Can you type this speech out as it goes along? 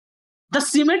The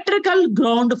symmetrical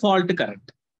ground fault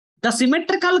current. The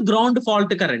symmetrical ground fault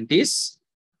current is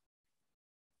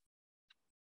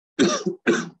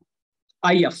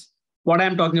IF. What I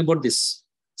am talking about this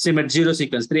zero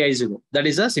sequence 3I0. That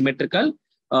is a symmetrical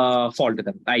fault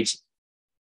current IG.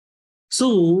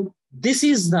 So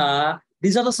these are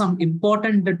some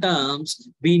important terms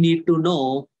we need to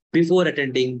know before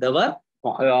attending our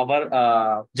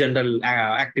general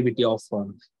activity of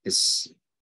this.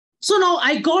 So now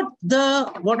I got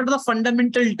what are the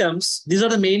fundamental terms? These are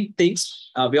the main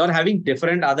things. We are having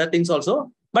different other things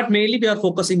also, but mainly we are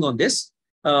focusing on this,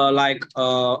 like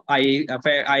IF,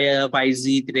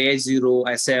 IZ, 3I0,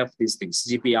 SF, these things,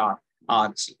 GPR,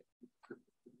 RG.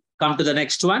 Come to the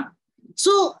next one.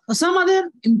 So some other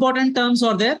important terms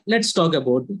are there. Let's talk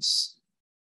about this.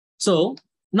 So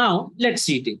now let's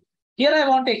see it. Here I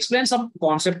want to explain some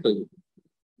concept to you.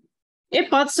 A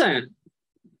person,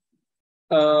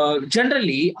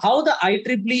 generally, how the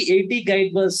IEEE 80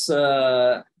 guide was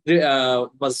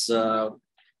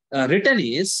written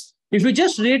is, if you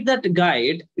just read that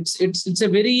guide, it's a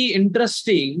very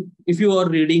interesting. If you are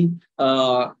reading,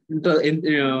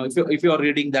 if you are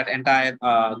reading that entire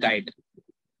guide,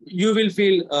 you will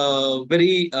feel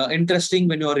very interesting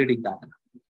when you are reading that.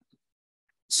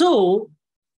 So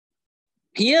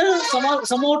here,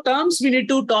 some more terms we need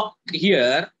to talk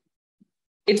here.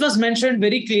 It was mentioned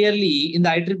very clearly in the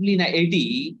IEEE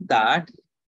 80 that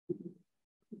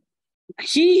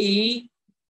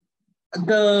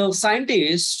the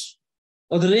scientist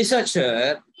or the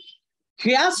researcher,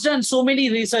 he has done so many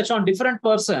research on different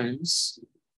persons,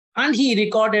 and he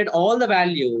recorded all the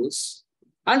values,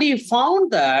 and he found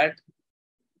that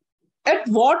at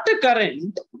what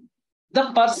current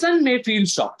the person may feel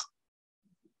shock,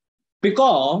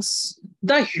 because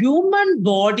the human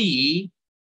body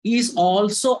is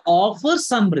also offers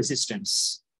some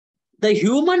resistance. The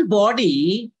human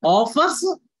body offers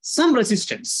some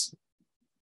resistance.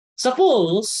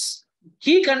 Suppose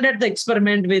he conducted the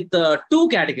experiment with two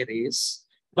categories.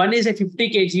 One is a 50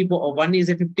 kg, one is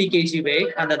a 50 kg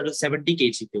weight, and another 70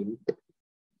 kg weight.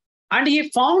 And he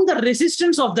found the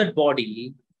resistance of that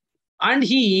body, and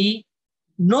he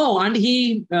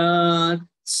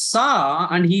saw,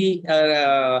 and he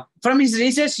from his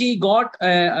research he got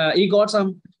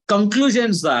some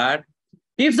conclusions that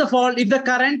if the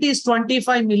current is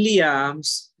 25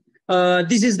 milliamps,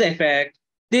 this is the effect.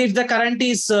 If the current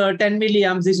is 10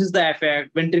 milliamps, this is the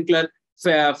effect. Ventricular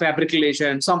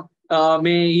fibrillation, some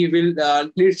he will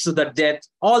lead to the death.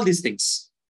 All these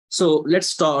things. So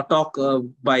let's talk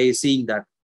by seeing that.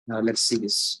 Let's see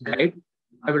this guide.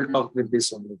 I will talk with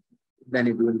this only. Then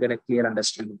you will get a clear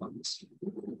understanding on this.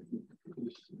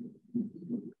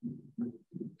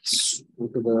 Go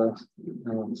to the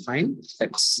fine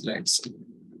text slides.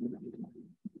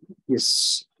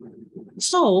 Yes.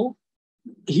 So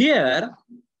here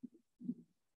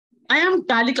I am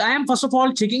first of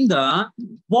all checking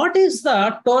what is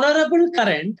the tolerable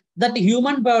current that the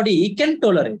human body can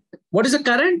tolerate. What is the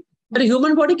current that the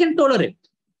human body can tolerate?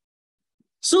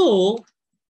 So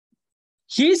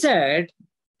he said,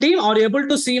 team, are you able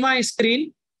to see my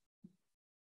screen?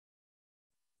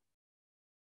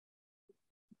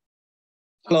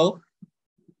 Hello?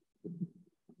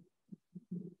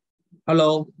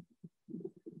 Hello?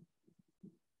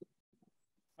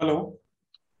 Hello?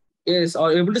 Yes,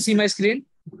 are you able to see my screen?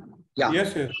 Yeah.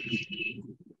 Yes, yes.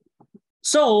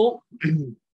 So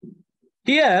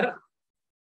here,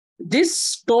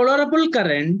 this tolerable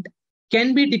current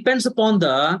depends upon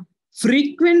the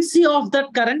frequency of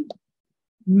that current,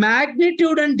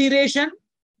 magnitude and duration,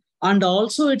 and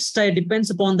also it depends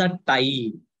upon the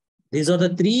time. These are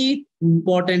the three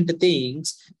important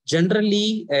things.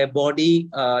 Generally, a body,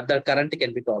 the current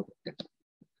can be tolerated.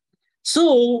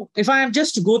 So if I am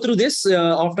just to go through this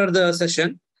after the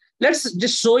session, let's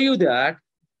just show you that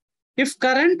if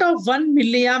current of 1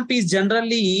 milliamp is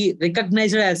generally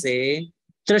recognized as a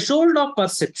threshold of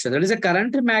perception, that is a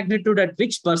current magnitude at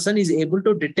which person is able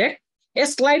to detect a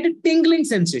slight tingling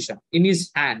sensation in his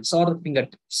hands or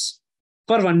fingertips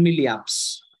for 1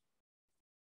 milliamps.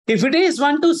 If it is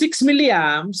 1 to 6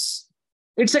 milliamps,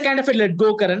 it's a kind of a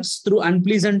let-go currents through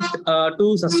unpleasant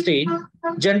to sustain,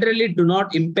 generally do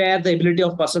not impair the ability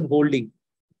of person holding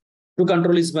to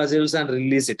control his muscles and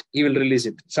release it. He will release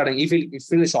it. Suddenly, he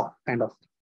feel a shock, kind of.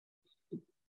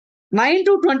 9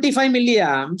 to 25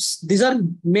 milliamps, these are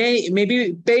may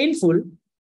be painful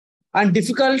and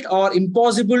difficult or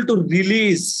impossible to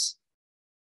release.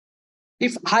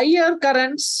 If higher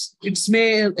currents, it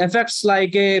may affects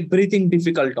like a breathing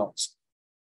difficult also.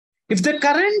 If the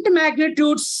current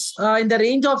magnitudes in the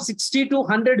range of 60 to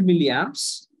 100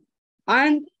 milliamps,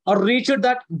 and or reached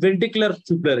that ventricular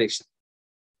fibrillation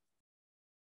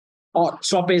or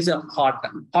stoppage of heart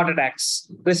attacks,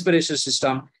 respiration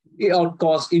system, or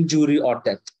cause injury or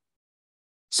death.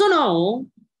 So now,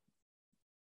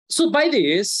 by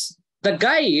this, the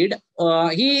guide,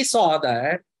 he saw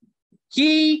that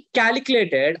he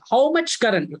calculated how much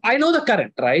current. I know the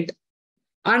current, right?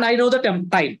 And I know the time.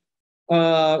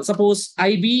 Suppose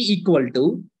IB equal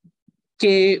to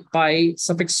K by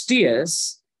suffix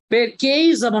TS, where K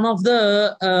is one of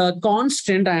the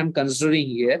constant I am considering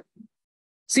here.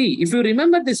 See, if you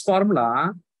remember this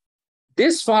formula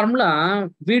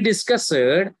we discussed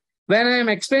when I am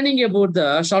explaining about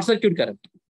the short circuit current.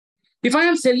 If I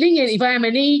am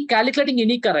calculating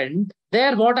any current,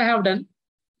 there what I have done,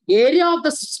 area of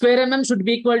the square mm should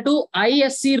be equal to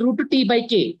ISC root T by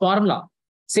K formula.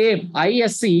 Same,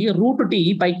 ISC root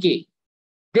T by K.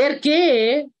 There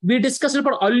K, we discussed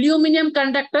about aluminum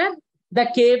conductor, the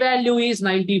K value is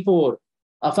 94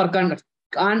 for conductor.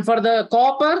 And for the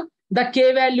copper, the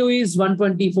K value is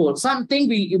 124. Something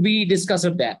we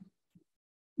discussed there.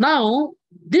 Now,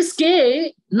 this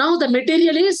K, now the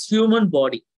material is human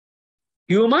body.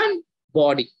 Human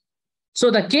body. So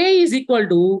the K is equal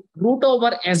to root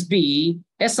over SB,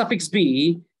 S suffix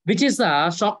B, which is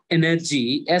the shock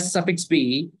energy, S suffix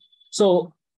B.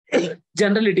 So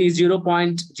generally it is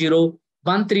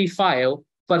 0.0135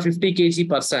 per 50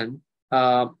 kg/.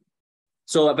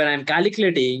 So when I'm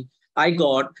calculating, I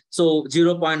got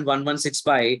 0.116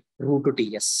 by root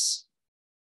TS.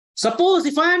 Suppose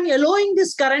if I am allowing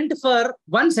this current for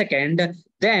 1 second,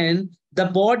 then the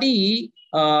body,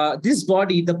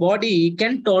 the body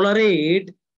can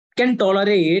tolerate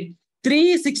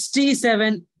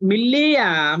 367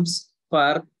 milliamps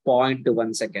per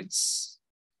 0.1 seconds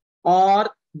or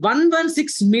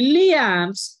 116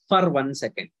 milliamps per 1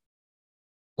 second.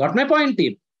 Got my point,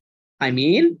 team? I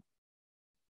mean,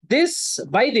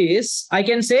 by this, I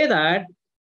can say that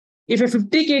if a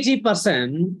 50 kg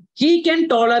person, he can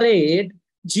tolerate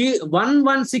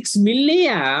 116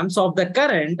 milliamps of the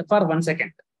current for 1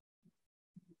 second.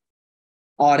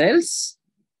 Or else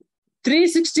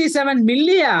 367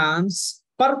 milliamps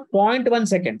per 0.1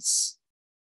 seconds.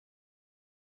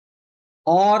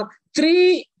 Or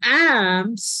 3.6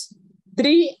 amps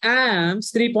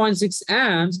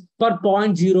per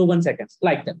 0.01 seconds,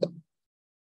 like that.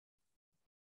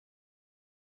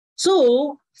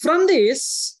 So from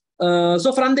this,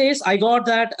 I got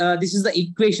that this is the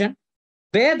equation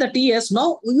where the TS,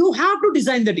 now you have to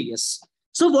design the TS.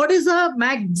 So what is the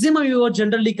maximum you are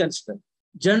generally consider?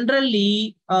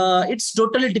 Generally, it's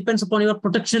totally depends upon your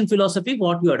protection philosophy,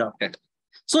 what you adopted.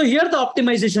 So here the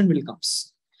optimization will comes.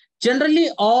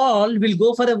 Generally, all will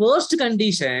go for the worst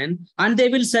condition and they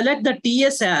will select the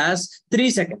TS as 3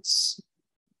 seconds.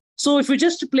 So if you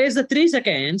just place the 3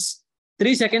 seconds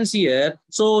here,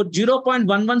 so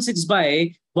 0.116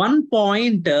 by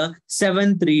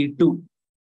 1.732,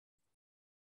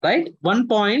 right?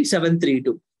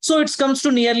 1.732. So it comes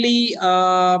to nearly,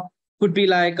 could be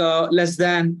like less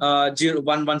than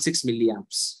 116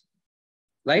 milliamps,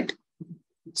 right?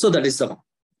 So that is the one.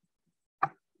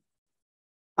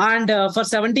 And for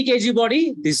 70 kg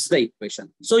body, this is the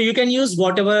equation. So you can use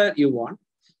whatever you want.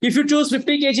 If you choose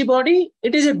 50 kg body,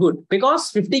 it is a good, because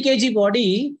 50 kg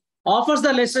body offers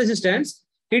the less resistance.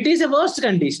 It is a worst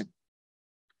condition.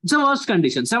 It's a worst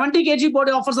condition. 70 kg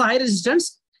body offers a high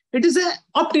resistance. It is a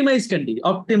optimized condition,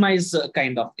 optimized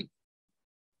kind of thing.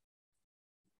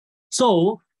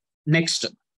 So next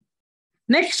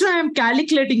I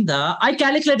calculated the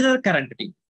current.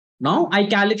 Now I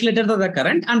calculated the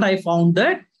current and I found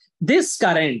that this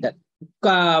current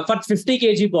for 50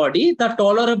 kg body, the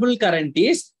tolerable current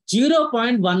is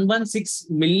 0.116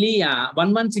 milliamp,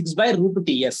 116 by root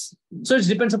TS. So it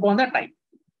depends upon the time.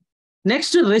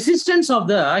 Next, resistance of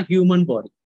the human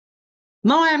body.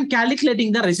 Now I am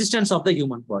calculating the resistance of the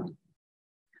human body.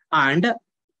 And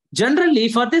generally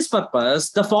for this purpose,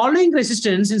 the following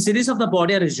resistance in series of the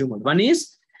body are assumed. One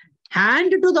is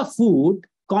hand to the foot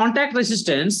contact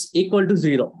resistance equal to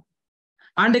 0.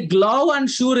 And the glove and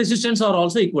shoe resistance are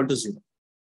also equal to 0.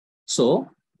 So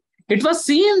it was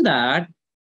seen that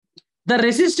the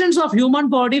resistance of human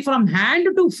body from hand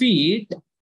to feet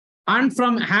and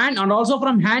from hand and also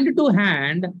from hand to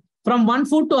hand, from one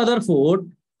foot to other foot,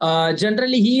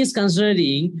 generally he is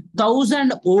considering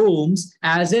 1000 ohms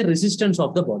as a resistance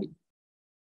of the body.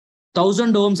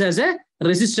 1000 ohms as a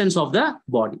resistance of the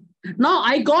body. Now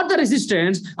I got the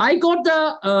resistance, I got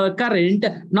the current.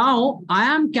 Now I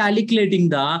am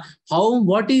calculating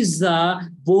what is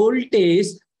the voltage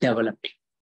developing.